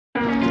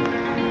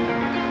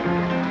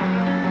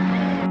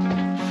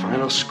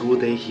final school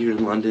day here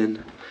in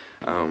London.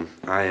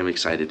 I am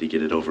excited to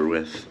get it over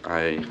with.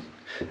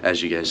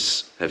 As you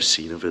guys have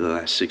seen over the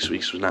last 6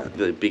 weeks, was not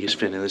the biggest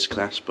fan of this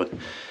class, but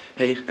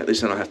hey, at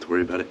least I don't have to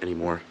worry about it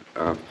anymore.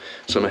 So I'm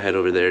gonna head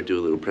over there, do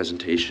a little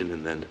presentation,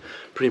 and then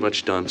pretty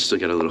much done. Still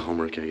got a little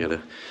homework I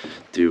gotta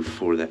do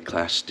for that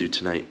class due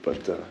tonight,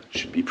 but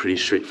should be pretty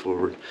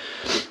straightforward.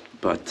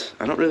 But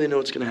I don't really know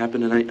what's gonna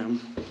happen tonight. I'm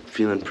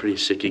feeling pretty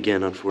sick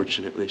again,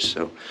 unfortunately,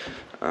 so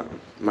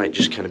might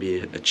just kind of be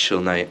a chill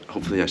night.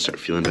 Hopefully I start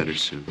feeling better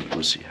soon.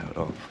 We'll see how it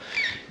all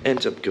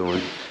ends up going.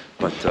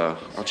 But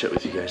I'll chat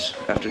with you guys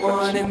after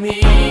class. I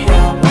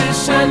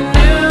wish I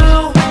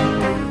knew.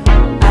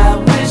 I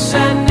wish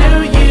I knew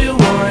you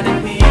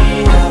wanted me.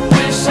 I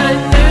wish I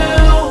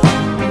knew.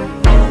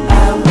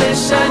 I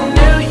wish I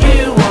knew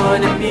you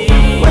wanted me.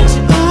 What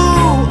you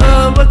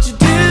what you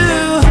do?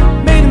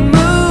 Made a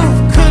move,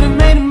 could've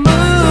made a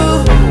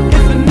move.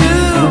 If I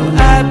knew,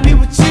 I'd be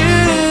with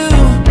you.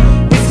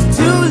 Is it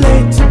too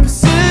late to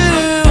pursue?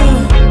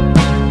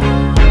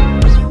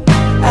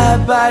 I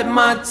bite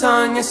my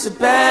tongue, it's a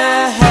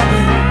bad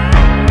habit.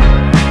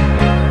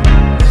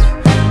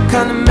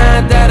 Kinda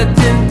mad that I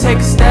didn't take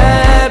a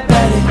stab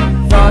at it.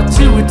 Thought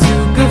you were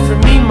too good for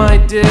me, my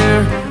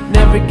dear.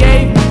 Never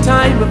gave me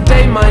time of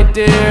day, my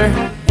dear.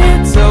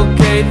 It's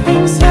okay,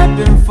 things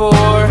happen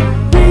for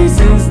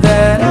reasons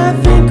that I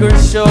think are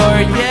sure,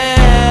 yeah.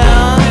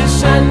 I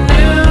wish I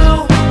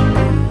knew.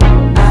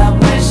 I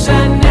wish I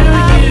knew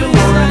you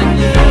wanted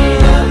me.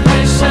 I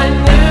wish I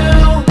knew.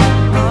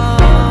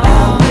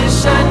 I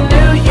wish I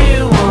knew you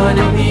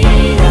wanted me.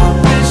 I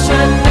wish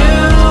I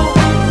knew.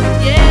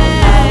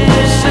 Yeah. I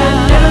wish I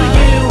knew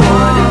you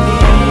wanted me.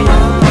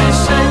 I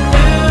wish I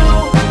knew.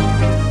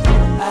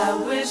 I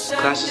wish I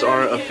knew. Classes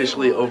are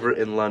officially over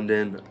in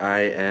London. I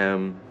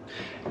am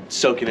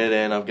soaking it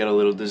in. I've got a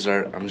little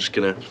dessert. I'm just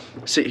gonna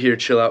sit here,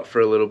 chill out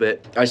for a little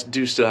bit. I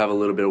do still have a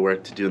little bit of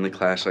work to do in the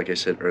class, like I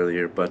said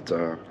earlier, but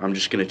I'm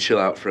just gonna chill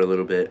out for a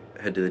little bit,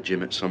 head to the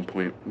gym at some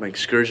point. My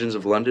excursions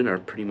of London are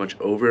pretty much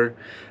over.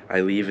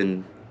 I leave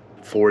in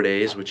 4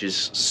 days, which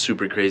is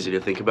super crazy to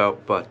think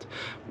about, but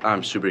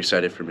I'm super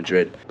excited for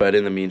Madrid. But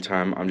in the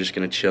meantime, I'm just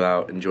gonna chill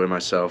out, enjoy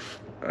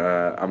myself.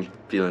 I'm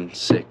feeling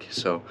sick,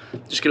 so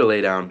just gonna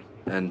lay down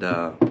and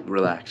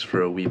relax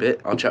for a wee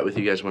bit. I'll chat with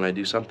you guys when I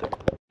do something.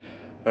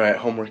 Alright,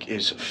 homework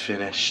is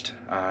finished.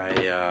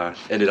 I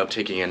ended up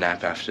taking a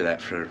nap after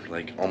that for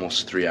like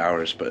almost 3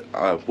 hours, but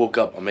I woke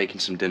up, I'm making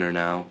some dinner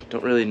now.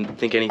 Don't really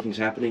think anything's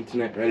happening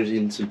tonight. Ryder's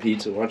eating some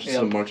pizza, watching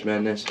some March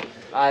Madness.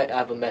 I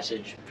have a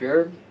message. If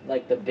you're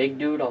like the big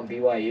dude on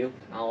BYU,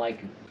 I don't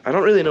like you. I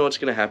don't really know what's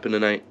gonna happen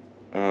tonight.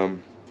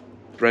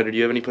 Ryder, do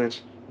you have any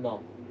plans?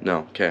 No.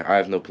 No, okay, I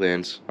have no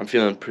plans. I'm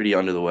feeling pretty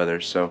under the weather,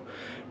 so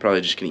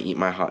probably just gonna eat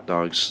my hot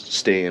dogs,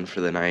 stay in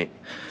for the night.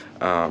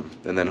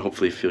 And then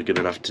hopefully feel good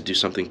enough to do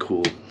something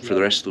cool for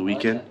the rest of the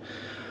weekend.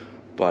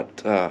 But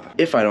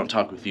if I don't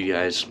talk with you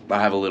guys, I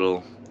have a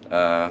little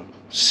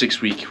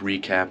 6-week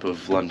recap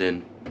of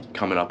London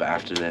coming up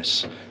after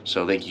this.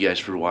 So thank you guys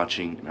for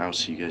watching, and I'll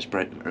see you guys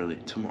bright and early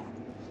tomorrow.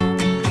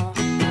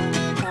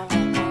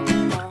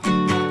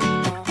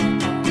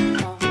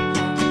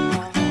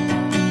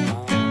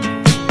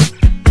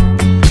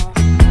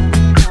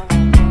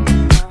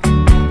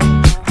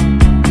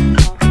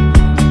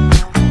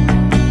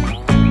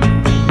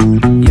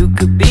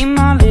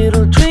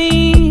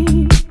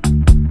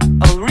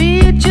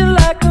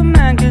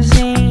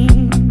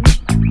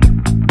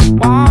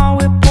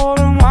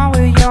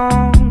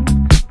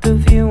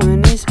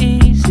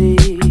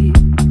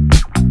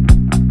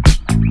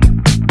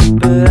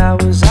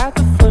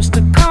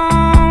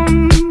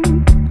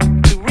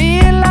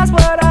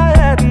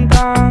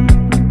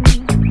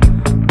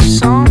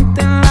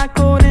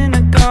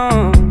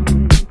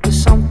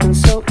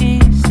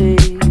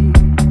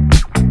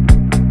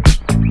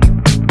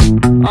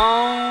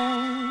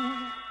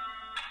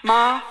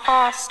 My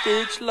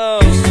hostage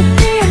love. Used to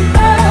be in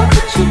love,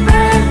 but you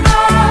ran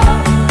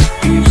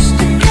off. Used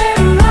to get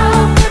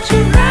along, but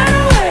you ran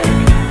away.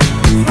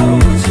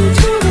 Frozen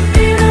to the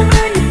beat of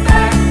when you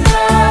backed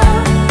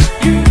up.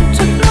 You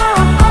took my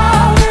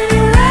heart when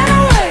you ran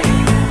away.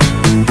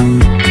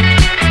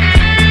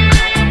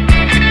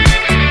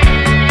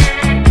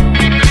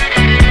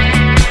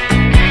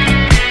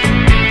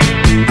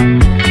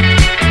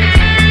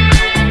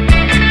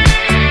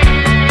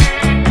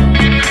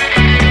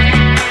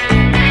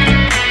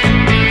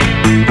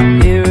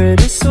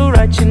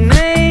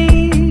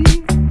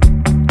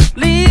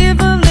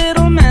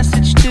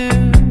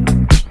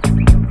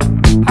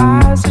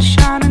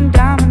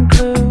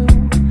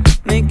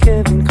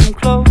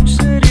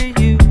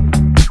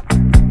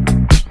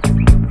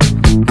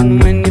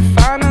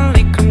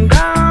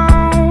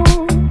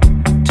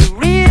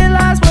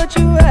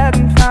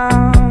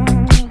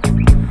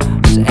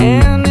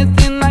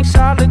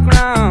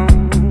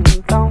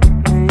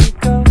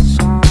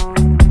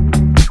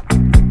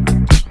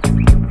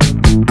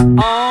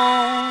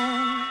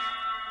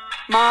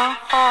 My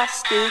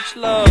hostage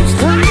love.